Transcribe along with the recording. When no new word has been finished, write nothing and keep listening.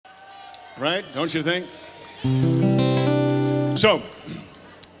Right? Don't you think? So,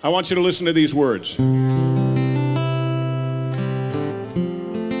 I want you to listen to these words.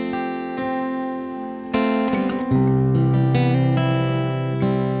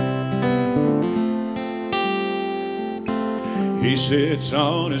 He sits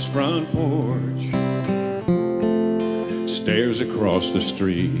on his front porch, stares across the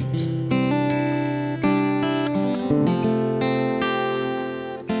street.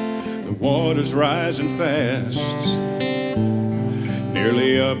 The water's rising fast,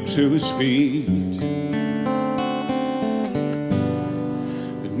 nearly up to his feet.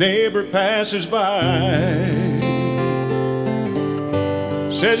 The neighbor passes by,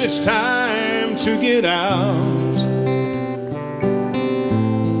 says it's time to get out.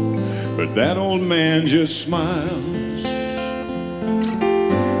 But that old man just smiles,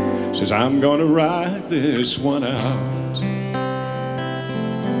 says, I'm gonna ride this one out.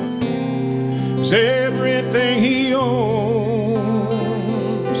 'Cause everything he owns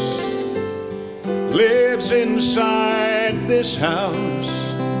lives inside this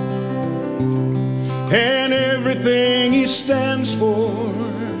house, and everything he stands for,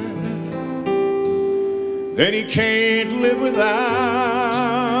 that he can't live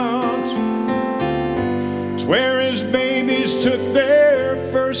without. It's where his babies took their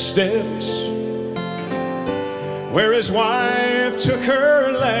first steps, where his wife took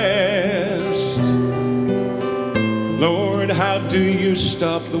her last. Lord, how do you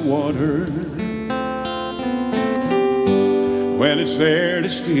stop the water when it's there to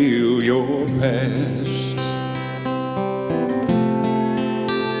steal your past?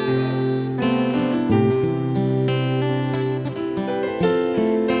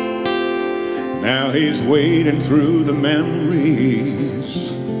 Now he's wading through the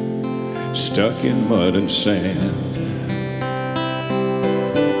memories, stuck in mud and sand.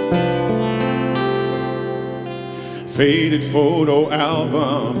 Faded photo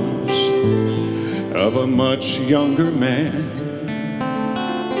albums of a much younger man.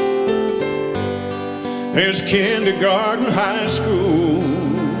 There's kindergarten, high school,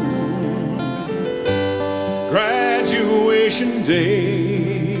 graduation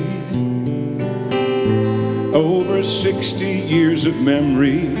day. Over 60 years of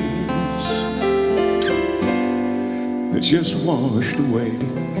memories that just washed away.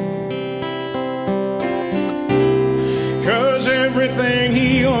 'Cause everything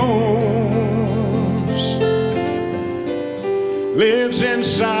he owns lives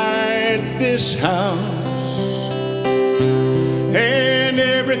inside this house, and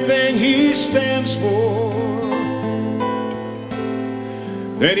everything he stands for,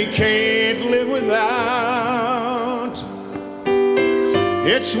 that he can't live without.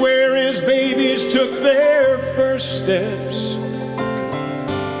 It's where his babies took their first steps,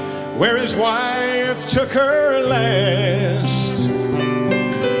 where his wife took her last.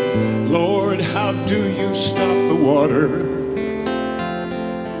 Lord, how do you stop the water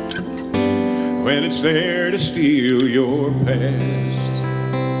when it's there to steal your past?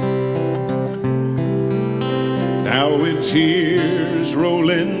 Now with tears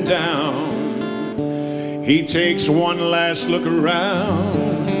rolling down, he takes one last look around.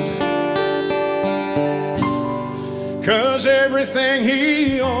 'Cause everything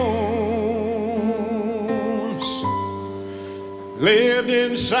he owns lived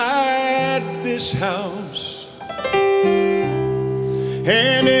inside this house,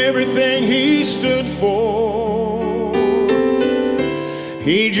 and everything he stood for,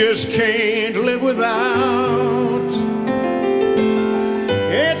 he just can't live without.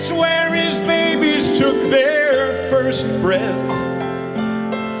 It's where his babies took their first breath,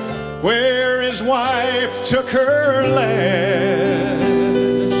 where his wife took her last.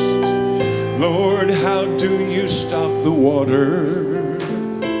 Lord, how do you stop the water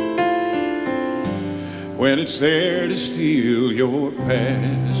when it's there to steal your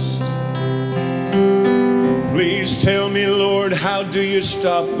past? Please tell me, Lord, how do you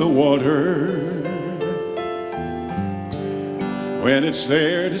stop the water when it's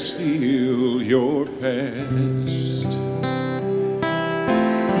there to steal your past?